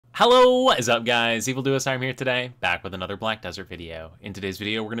Hello, what is up guys? Evil Duos I'm here today, back with another Black Desert video. In today's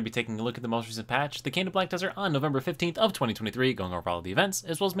video, we're going to be taking a look at the most recent patch that came to Black Desert on November 15th of 2023, going over all of the events,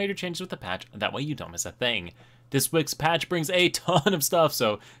 as well as major changes with the patch, that way you don't miss a thing. This week's patch brings a ton of stuff,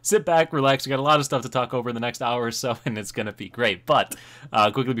 so sit back, relax, we got a lot of stuff to talk over in the next hour or so, and it's going to be great. But,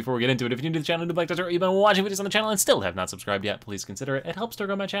 quickly before we get into it, if you're new to the channel, new Black Desert, or you've been watching videos on the channel and still have not subscribed yet, please consider it. It helps to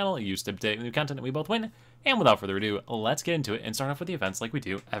grow my channel, it used to update new content, and we both win. And without further ado, let's get into it and start off with the events like we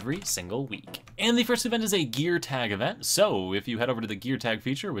do every single week. And the first event is a gear tag event, so if you head over to the gear tag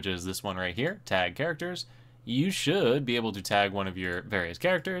feature, which is this one right here, tag characters, you should be able to tag one of your various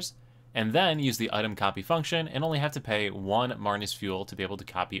characters, and then use the item copy function and only have to pay 1 Marnis fuel to be able to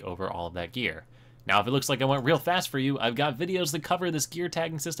copy over all of that gear. Now, if it looks like I went real fast for you, I've got videos that cover this gear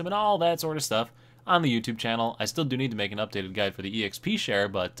tagging system and all that sort of stuff on the YouTube channel. I still do need to make an updated guide for the EXP share,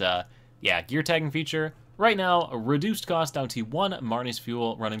 but yeah, gear tagging feature. Right now, a reduced cost down to 1 Marnis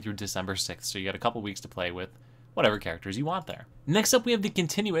fuel running through December 6th, so you got a couple weeks to play with whatever characters you want there. Next up, we have the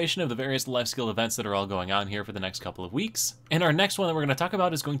continuation of the various Lifeskill events that are all going on here for the next couple of weeks. And our next one that we're going to talk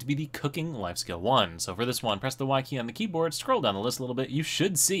about is going to be the Cooking Lifeskill 1. So for this one, press the Y key on the keyboard, scroll down the list a little bit, you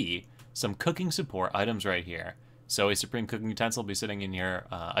should see some cooking support items right here. So a Supreme Cooking Utensil will be sitting in your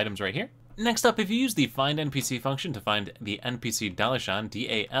items right here. Next up, if you use the Find NPC function to find the NPC Dalishan,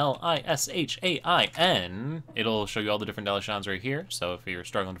 D-A-L-I-S-H-A-I-N, it'll show you all the different Dalishans right here. So if you're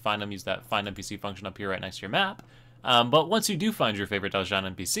struggling to find them, use that Find NPC function up here right next to your map. But once you do find your favorite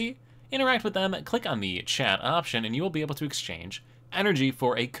Dalishan NPC, interact with them, click on the chat option, and you will be able to exchange energy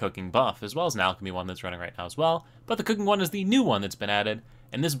for a cooking buff, as well as an alchemy one that's running right now as well. But the cooking one is the new one that's been added,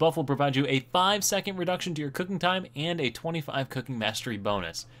 and this buff will provide you a 5-second reduction to your cooking time and a 25 cooking mastery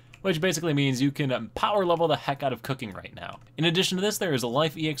bonus, which basically means you can power level the heck out of cooking right now. In addition to this, there is a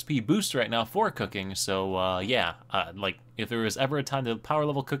life EXP boost right now for cooking, so yeah, like if there was ever a time to power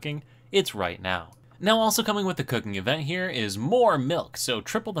level cooking, it's right now. Now also coming with the cooking event here is more milk, so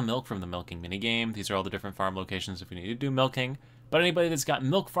triple the milk from the milking minigame. These are all the different farm locations if you need to do milking, but anybody that's got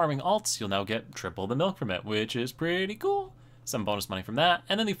milk farming alts, you'll now get triple the milk from it, which is pretty cool. Some bonus money from that.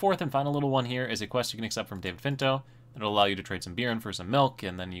 And then the fourth and final little one here is a quest you can accept from David Finto. It'll allow you to trade some beer in for some milk,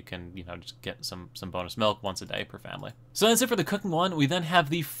 and then you can, you know, just get some bonus milk once a day per family. So that's it for the cooking one. We then have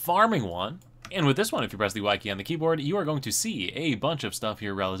the farming one. And with this one, if you press the Y key on the keyboard, you are going to see a bunch of stuff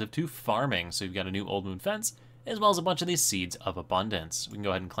here relative to farming. So you've got a new Old Moon fence, as well as a bunch of these Seeds of Abundance. We can go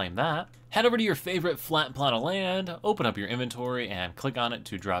ahead and claim that. Head over to your favorite flat plot of land, open up your inventory, and click on it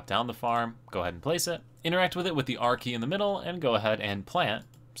to drop down the farm. Go ahead and place it. Interact with it with the R key in the middle, and go ahead and plant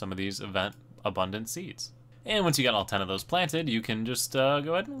some of these event abundant seeds. And once you got all 10 of those planted, you can just go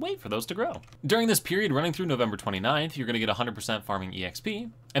ahead and wait for those to grow. During this period running through November 29th, you're going to get 100% farming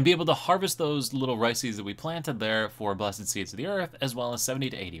EXP and be able to harvest those little rice seeds that we planted there for Blessed Seeds of the Earth, as well as 70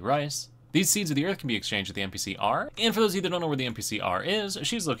 to 80 rice. These Seeds of the Earth can be exchanged with the NPC R, and for those of you that don't know where the NPC R is,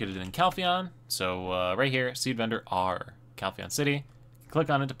 she's located in Calpheon. So right here, Seed Vendor R, Calpheon City. Click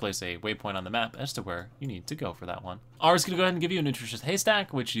on it to place a waypoint on the map as to where you need to go for that one. R is going to go ahead and give you a nutritious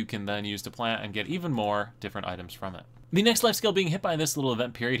haystack, which you can then use to plant and get even more different items from it. The next life skill being hit by this little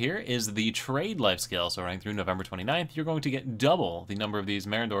event period here is the trade life skill. So running through November 29th, you're going to get double the number of these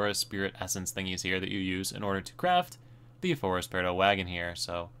Marindora Spirit Essence thingies here that you use in order to craft the Forest Perdo wagon here.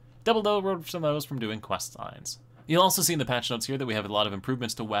 So double some of those from doing quest lines. You'll also see in the patch notes here that we have a lot of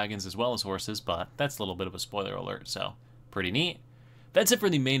improvements to wagons as well as horses, but that's a little bit of a spoiler alert, so pretty neat. That's it for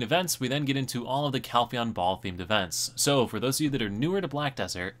the main events. We then get into all of the Calpheon Ball-themed events. So for those of you that are newer to Black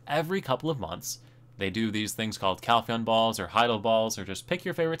Desert, every couple of months, they do these things called Calpheon Balls or Heidel Balls, or just pick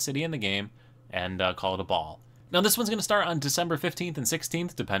your favorite city in the game and call it a ball. Now this one's going to start on December 15th and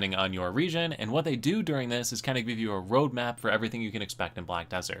 16th, depending on your region, and what they do during this is kind of give you a roadmap for everything you can expect in Black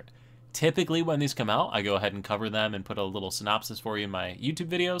Desert. Typically when these come out, I go ahead and cover them and put a little synopsis for you in my YouTube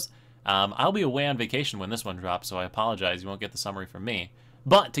videos. I'll be away on vacation when this one drops, so I apologize, you won't get the summary from me.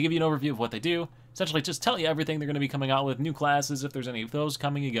 But to give you an overview of what they do, essentially just tell you everything they're going to be coming out with, new classes, if there's any of those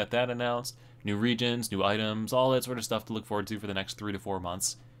coming, you got that announced, new regions, new items, all that sort of stuff to look forward to for the next 3 to 4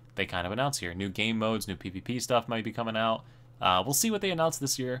 months. They kind of announce here. New game modes, new PvP stuff might be coming out. We'll see what they announce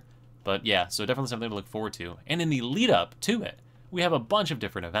this year, but yeah, so definitely something to look forward to. And in the lead up to it, we have a bunch of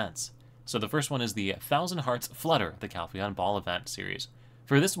different events. So the first one is the 1,000 Hearts Flutter, the Calpheon Ball event series.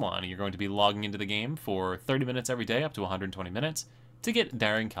 For this one, you're going to be logging into the game for 30 minutes every day, up to 120 minutes, to get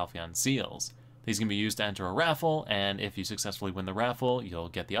Daring Calpheon Seals. These can be used to enter a raffle, and if you successfully win the raffle, you'll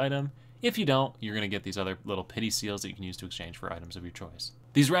get the item. If you don't, you're going to get these other little pity seals that you can use to exchange for items of your choice.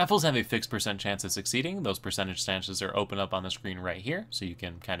 These raffles have a fixed percent chance of succeeding. Those percentage chances are open up on the screen right here, so you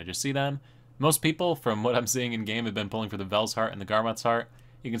can kind of just see them. Most people, from what I'm seeing in game, have been pulling for the Vell's Heart and the Garmoth's Heart,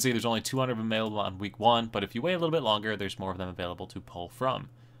 You can see there's only 200 available on week 1, but if you wait a little bit longer, there's more of them available to pull from.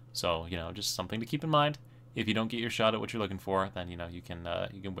 So, you know, just something to keep in mind. If you don't get your shot at what you're looking for, then, you know, you can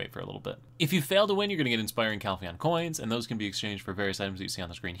wait for a little bit. If you fail to win, you're going to get Inspiring Calpheon coins, and those can be exchanged for various items that you see on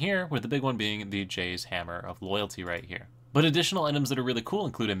the screen here, with the big one being the Jay's Hammer of Loyalty right here. But additional items that are really cool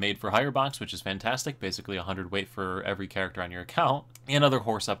include a Made for Hire box, which is fantastic, basically 100 weight for every character on your account, and other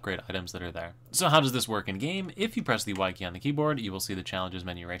horse upgrade items that are there. So how does this work in game? If you press the Y key on the keyboard, you will see the challenges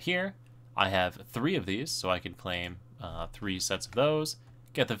menu right here. I have 3 of these, so I could claim 3 sets of those.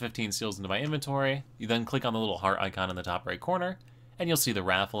 Get the 15 seals into my inventory. You then click on the little heart icon in the top right corner, and you'll see the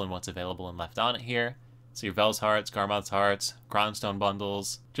raffle and what's available and left on it here. So your Vell's hearts, Garmoth's hearts, Cronstone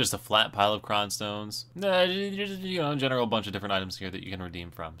bundles, just a flat pile of Cronstones, you know, in general, a bunch of different items here that you can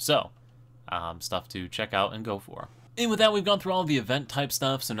redeem from. So, stuff to check out and go for. And with that, we've gone through all of the event type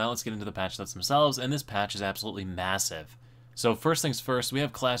stuff, so now let's get into the patch notes themselves, and this patch is absolutely massive. So first things first, we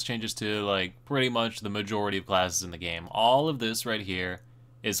have class changes to, like, pretty much the majority of classes in the game. All of this right here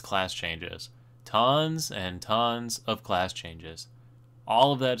is class changes. Tons and tons of class changes.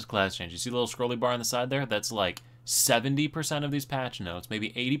 All of that is class changes. You see the little scrolly bar on the side there? That's like 70% of these patch notes, maybe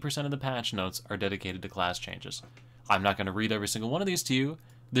 80% of the patch notes are dedicated to class changes. I'm not going to read every single one of these to you.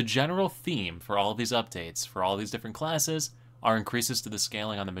 The general theme for all of these updates, for all these different classes, are increases to the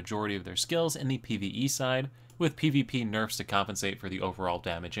scaling on the majority of their skills in the PvE side, with PvP nerfs to compensate for the overall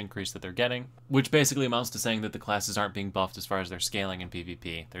damage increase that they're getting, which basically amounts to saying that the classes aren't being buffed as far as their scaling in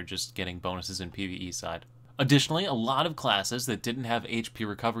PvP. They're just getting bonuses in PvE side. Additionally, a lot of classes that didn't have HP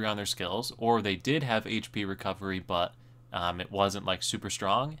recovery on their skills, or they did have HP recovery but it wasn't like super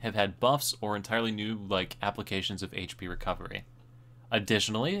strong, have had buffs or entirely new like applications of HP recovery.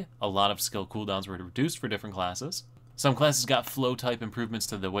 Additionally, a lot of skill cooldowns were reduced for different classes. Some classes got flow type improvements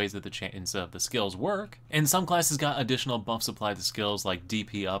to the ways that the chains of the skills work, and some classes got additional buffs applied to skills like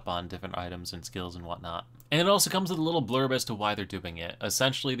DP up on different items and skills and whatnot. And it also comes with a little blurb as to why they're doing it.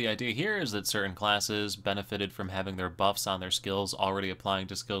 Essentially, the idea here is that certain classes benefited from having their buffs on their skills already applying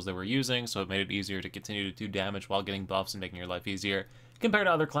to skills they were using, so it made it easier to continue to do damage while getting buffs and making your life easier, compared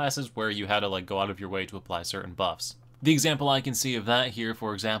to other classes where you had to like go out of your way to apply certain buffs. The example I can see of that here,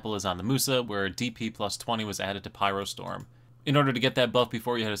 for example, is on the Musa, where DP plus 20 was added to Pyrostorm. In order to get that buff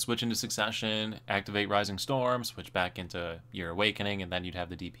before, you had to switch into Succession, activate Rising Storm, switch back into your Awakening, and then you'd have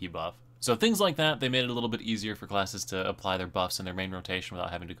the DP buff. So things like that, they made it a little bit easier for classes to apply their buffs in their main rotation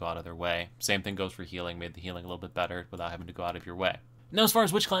without having to go out of their way. Same thing goes for healing, made the healing a little bit better without having to go out of your way. Now, as far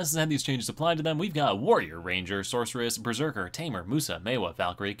as which classes had these changes applied to them, we've got Warrior, Ranger, Sorceress, Berserker, Tamer, Musa, Meiwa,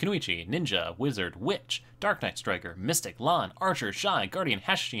 Valkyrie, Kunoichi, Ninja, Wizard, Witch, Dark Knight Striker, Mystic, Lan, Archer, Shy, Guardian,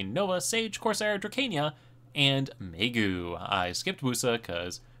 Hashshin, Nova, Sage, Corsair, Dracania, and Megu. I skipped Musa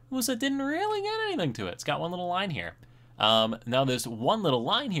because Musa didn't really get anything to it. It's got one little line here. Now this one little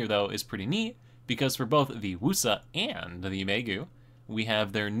line here, though, is pretty neat, because for both the Wusa and the Megu, we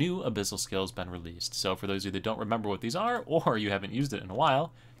have their new Abyssal skills been released. So for those of you that don't remember what these are, or you haven't used it in a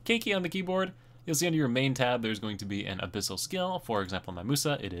while, K key on the keyboard, you'll see under your main tab there's going to be an Abyssal skill. For example, my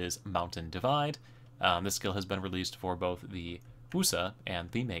Musa, it is Mountain Divide. This skill has been released for both the Wusa and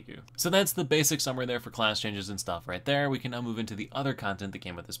the Megu. So that's the basic summary there for class changes and stuff right there. We can now move into the other content that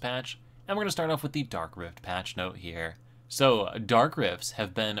came with this patch, and we're going to start off with the Dark Rift patch note here. So Dark Rifts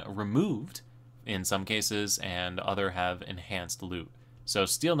have been removed in some cases, and other have enhanced loot. So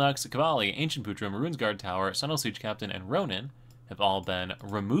Steel Nux, Cavalli, Ancient Putra, Maroon's Guard Tower, Sunil Siege Captain, and Ronin have all been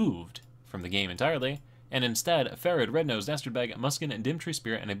removed from the game entirely, and instead, Farid, Red Nose, Dastard Bag, Muskin, Dimtree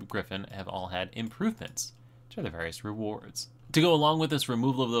Spirit, and Griffin have all had improvements to their various rewards. To go along with this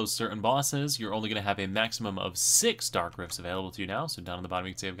removal of those certain bosses, you're only going to have a maximum of 6 Dark Rifts available to you now. So down on the bottom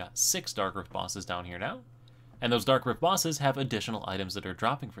you can see I've got 6 Dark Rift bosses down here now. And those Dark Rift bosses have additional items that are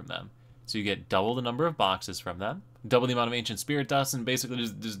dropping from them. So you get double the number of boxes from them, double the amount of Ancient Spirit Dust, and basically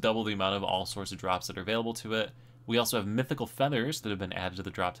just double the amount of all sorts of drops that are available to it. We also have mythical feathers that have been added to the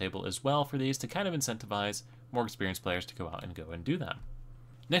drop table as well for these to kind of incentivize more experienced players to go out and do them.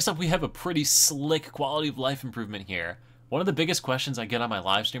 Next up, we have a pretty slick quality of life improvement here. One of the biggest questions I get on my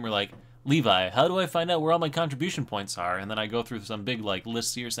live stream are like, Levi, how do I find out where all my contribution points are? And then I go through some big like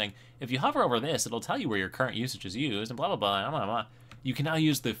lists here saying, if you hover over this, it'll tell you where your current usage is used, and blah, blah, blah, blah, blah. You can now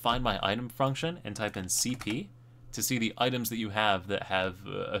use the Find My Item function and type in CP to see the items that you have that have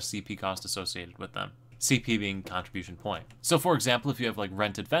a CP cost associated with them. CP being contribution point. So for example, if you have like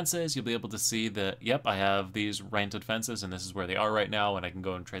rented fences, you'll be able to see that, yep, I have these rented fences and this is where they are right now, and I can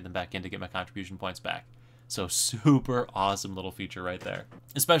go and trade them back in to get my contribution points back. So super awesome little feature right there.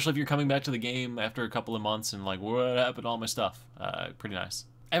 Especially if you're coming back to the game after a couple of months and like, what happened to all my stuff? Pretty nice.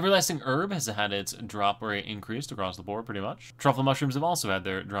 Everlasting Herb has had its drop rate increased across the board, pretty much. Truffle Mushrooms have also had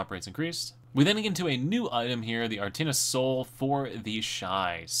their drop rates increased. We then get into a new item here, the Artina Soul for the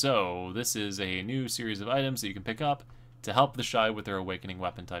Shy. So this is a new series of items that you can pick up to help the Shy with their Awakening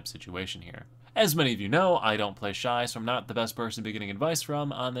Weapon type situation here. As many of you know, I don't play Shy, so I'm not the best person to be getting advice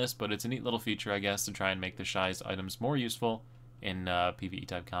from on this, but it's a neat little feature, I guess, to try and make the Shy's items more useful in PvE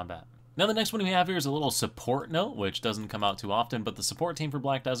type combat. Now the next one we have here is a little support note, which doesn't come out too often, but the support team for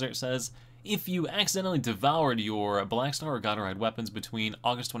Black Desert says, if you accidentally devoured your Blackstar or God-Ride weapons between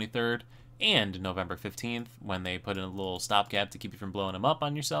August 23rd and November 15th, when they put in a little stopgap to keep you from blowing them up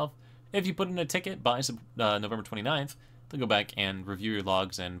on yourself, if you put in a ticket by November 29th, they'll go back and review your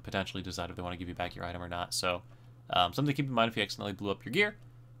logs and potentially decide if they want to give you back your item or not. So something to keep in mind if you accidentally blew up your gear.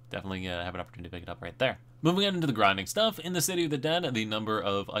 Definitely have an opportunity to pick it up right there. Moving on into the grinding stuff, in the City of the Dead, the number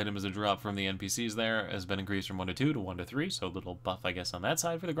of items that drop from the NPCs there has been increased from 1 to 2 to 1 to 3, so a little buff, I guess, on that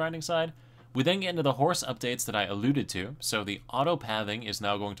side for the grinding side. We then get into the horse updates that I alluded to. So the auto-pathing is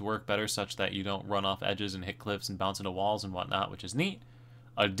now going to work better such that you don't run off edges and hit cliffs and bounce into walls and whatnot, which is neat.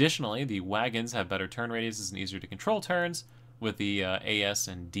 Additionally, the wagons have better turn radiuses and easier to control turns with the AS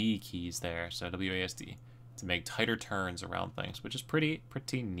and D keys there, so WASD, to make tighter turns around things, which is pretty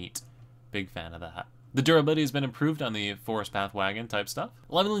neat. Big fan of that. The durability has been improved on the forest path wagon type stuff.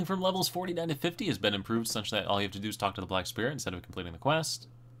 Leveling from levels 49 to 50 has been improved such that all you have to do is talk to the Black Spirit instead of completing the quest.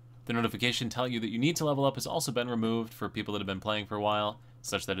 The notification telling you that you need to level up has also been removed for people that have been playing for a while,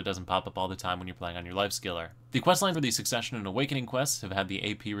 such that it doesn't pop up all the time when you're playing on your Lifeskiller. The questline for the Succession and Awakening quests have had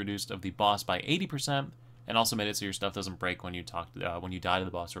the AP reduced of the boss by 80%, and also made it so your stuff doesn't break when you when you die to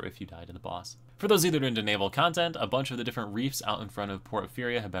the boss or if you die to the boss. For those either into naval content, a bunch of the different reefs out in front of Port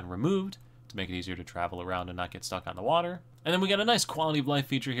Furia have been removed to make it easier to travel around and not get stuck on the water. And then we got a nice quality of life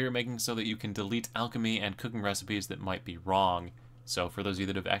feature here, making so that you can delete alchemy and cooking recipes that might be wrong. So for those of you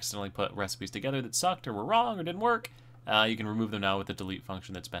that have accidentally put recipes together that sucked or were wrong or didn't work, you can remove them now with the delete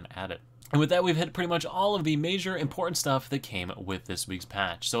function that's been added. And with that, we've hit pretty much all of the major important stuff that came with this week's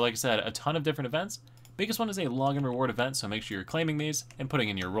patch. So like I said, a ton of different events. Biggest one is a login reward event, so make sure you're claiming these and putting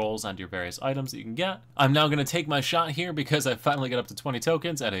in your rolls onto your various items that you can get. I'm now going to take my shot here because I finally got up to 20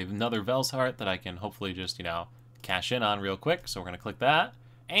 tokens at another Vell's Heart that I can hopefully just, cash in on real quick. So we're going to click that.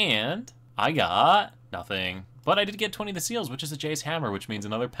 And I got nothing. But I did get 20 of the seals, which is a Jay's Hammer, which means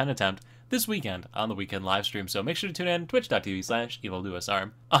another pen attempt this weekend on the weekend live stream. So make sure to tune in,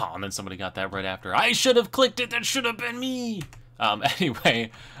 twitch.tv/evildousarm. Oh, and then somebody got that right after. I should have clicked it. That should have been me. Anyway,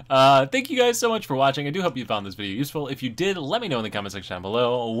 thank you guys so much for watching. I do hope you found this video useful. If you did, let me know in the comment section down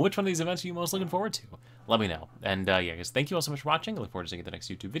below which one of these events are you most looking forward to. Let me know. And yeah, guys, thank you all so much for watching. I look forward to seeing you at the next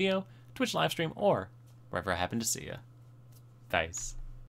YouTube video, Twitch live stream, or wherever I happen to see you. Thanks.